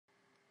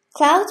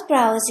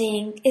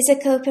CloudBrowsing is a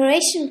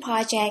cooperation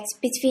project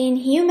between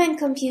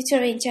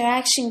Human-Computer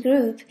Interaction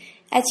Group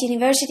at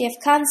University of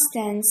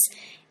Konstanz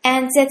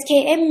and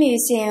ZKM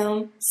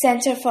Museum,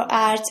 Center for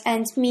Art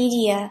and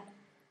Media.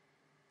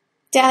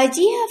 The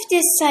idea of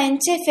this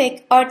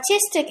scientific,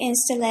 artistic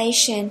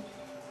installation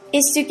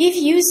is to give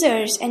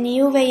users a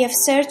new way of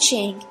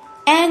searching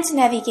and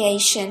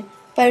navigation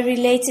by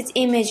related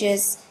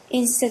images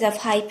instead of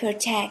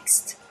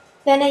hypertext.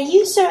 When a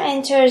user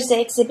enters the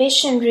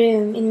exhibition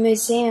room in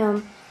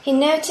museum, he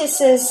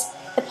notices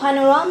a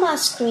panorama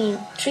screen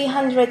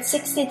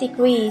 360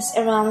 degrees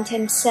around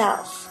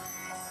himself.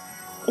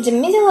 In the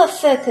middle of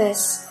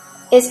focus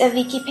is a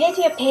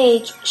Wikipedia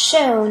page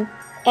shown,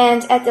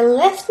 and at the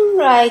left and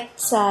right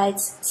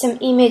sides some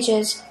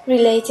images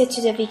related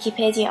to the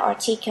Wikipedia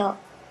article.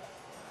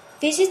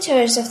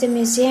 Visitors of the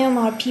museum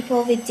are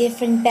people with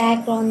different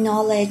background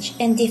knowledge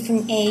and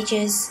different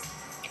ages.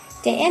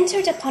 They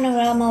enter the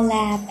Panorama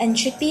Lab and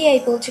should be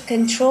able to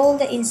control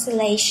the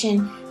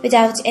installation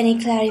without any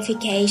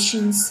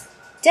clarifications.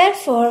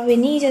 Therefore, we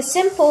need a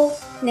simple,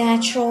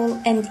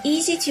 natural, and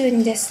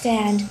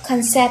easy-to-understand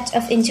concept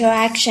of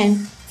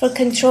interaction for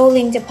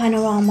controlling the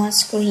panorama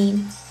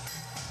screen.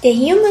 The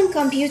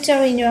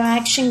Human-Computer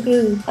Interaction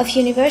Group of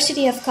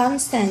University of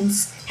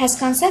Konstanz has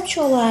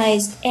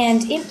conceptualized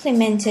and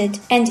implemented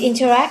an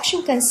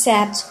interaction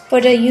concept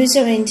for the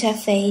user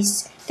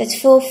interface that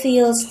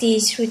fulfills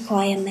these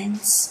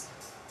requirements.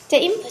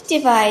 The input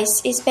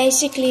device is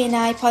basically an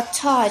iPod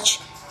Touch,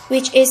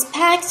 which is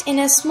packed in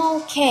a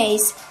small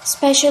case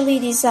specially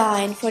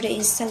designed for the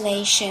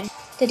installation.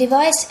 The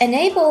device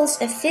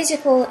enables a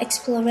physical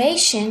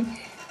exploration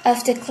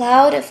of the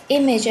cloud of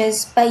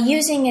images by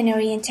using an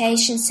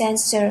orientation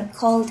sensor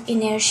called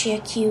inertia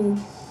cube.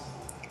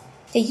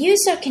 The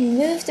user can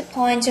move the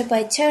pointer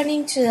by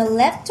turning to the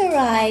left or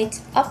right,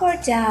 up or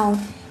down,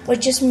 or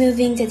just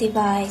moving the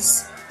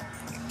device.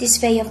 This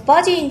way of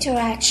body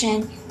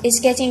interaction is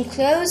getting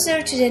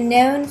closer to the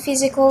known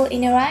physical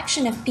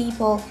interaction of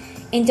people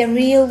in the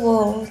real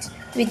world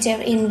with their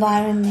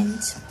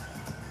environment.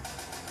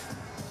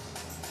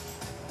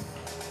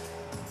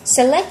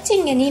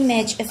 Selecting an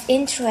image of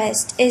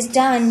interest is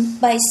done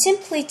by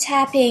simply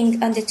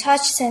tapping on the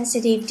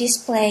touch-sensitive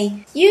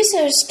display.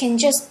 Users can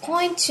just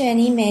point to an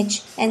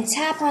image and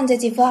tap on the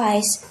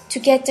device to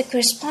get the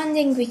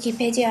corresponding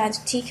Wikipedia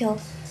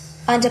article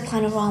on the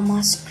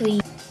panorama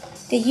screen.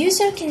 The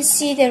user can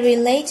see the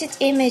related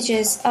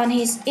images on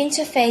his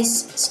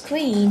interface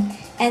screen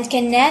and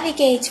can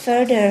navigate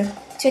further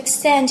to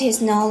extend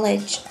his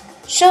knowledge.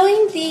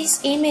 Showing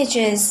these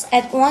images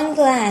at one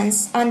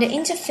glance on the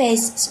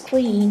interface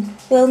screen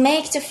will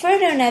make the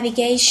further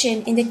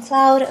navigation in the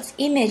cloud of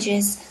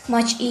images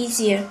much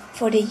easier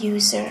for the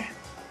user.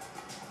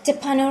 The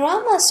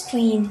panorama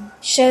screen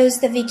shows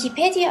the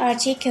Wikipedia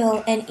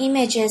article and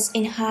images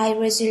in high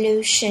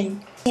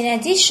resolution. In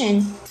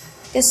addition,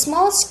 the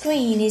small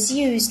screen is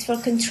used for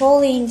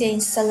controlling the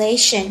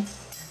installation.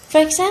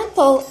 For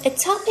example, a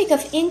topic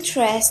of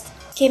interest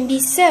can be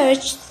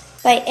searched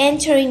by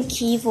entering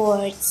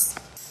keywords.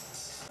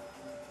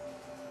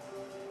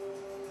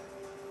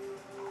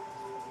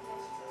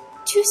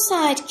 Two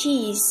side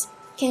keys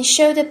can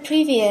show the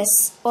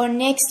previous or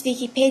next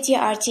Wikipedia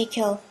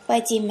article by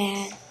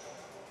demand.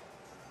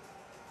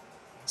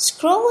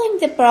 Scrolling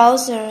the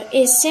browser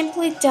is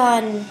simply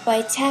done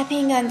by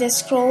tapping on the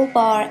scroll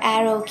bar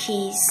arrow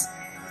keys.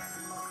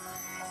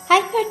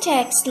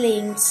 Hypertext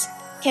links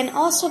can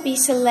also be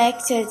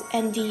selected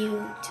and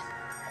viewed.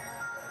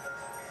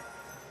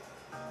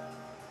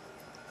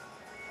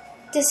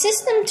 The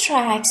system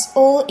tracks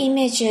all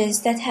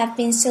images that have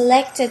been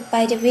selected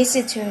by the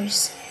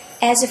visitors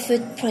as a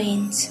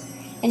footprint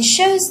and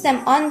shows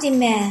them on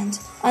demand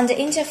on the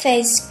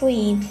interface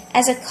screen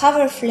as a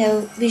cover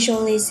flow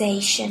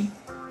visualization.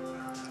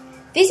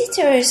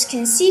 Visitors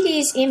can see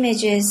these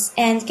images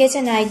and get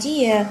an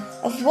idea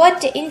of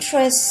what the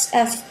interests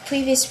of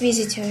previous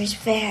visitors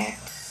were.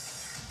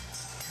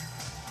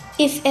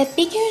 If a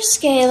bigger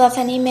scale of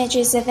an image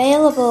is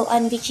available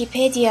on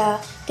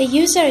Wikipedia, the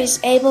user is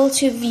able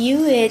to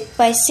view it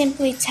by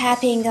simply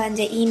tapping on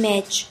the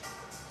image.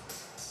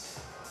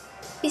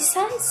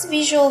 Besides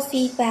visual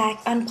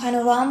feedback on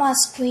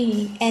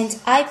PanoramaScreen and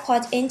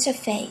iPod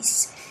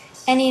interface,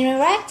 an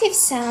interactive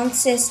sound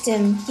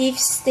system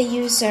gives the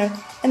user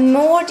a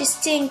more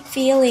distinct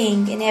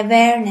feeling and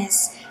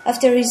awareness of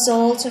the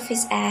result of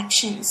his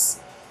actions.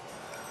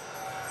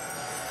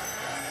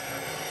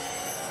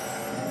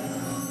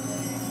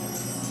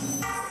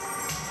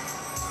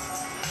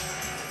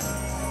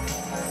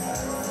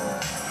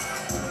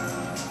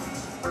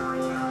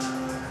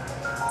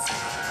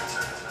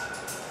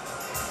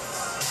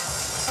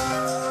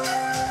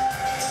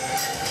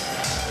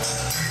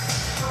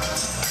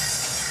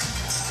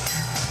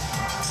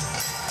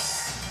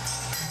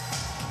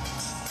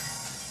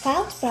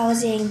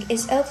 CloudBrowsing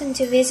is open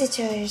to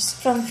visitors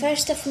from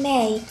 1st of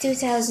May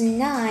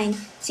 2009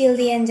 till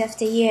the end of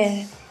the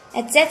year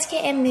at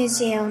ZKM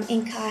Museum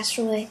in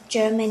Karlsruhe,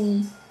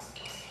 Germany.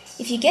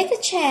 If you get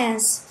the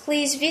chance,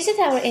 please visit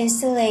our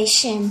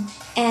installation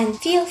and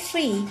feel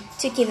free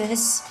to give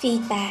us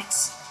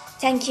feedbacks.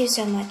 Thank you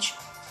so much.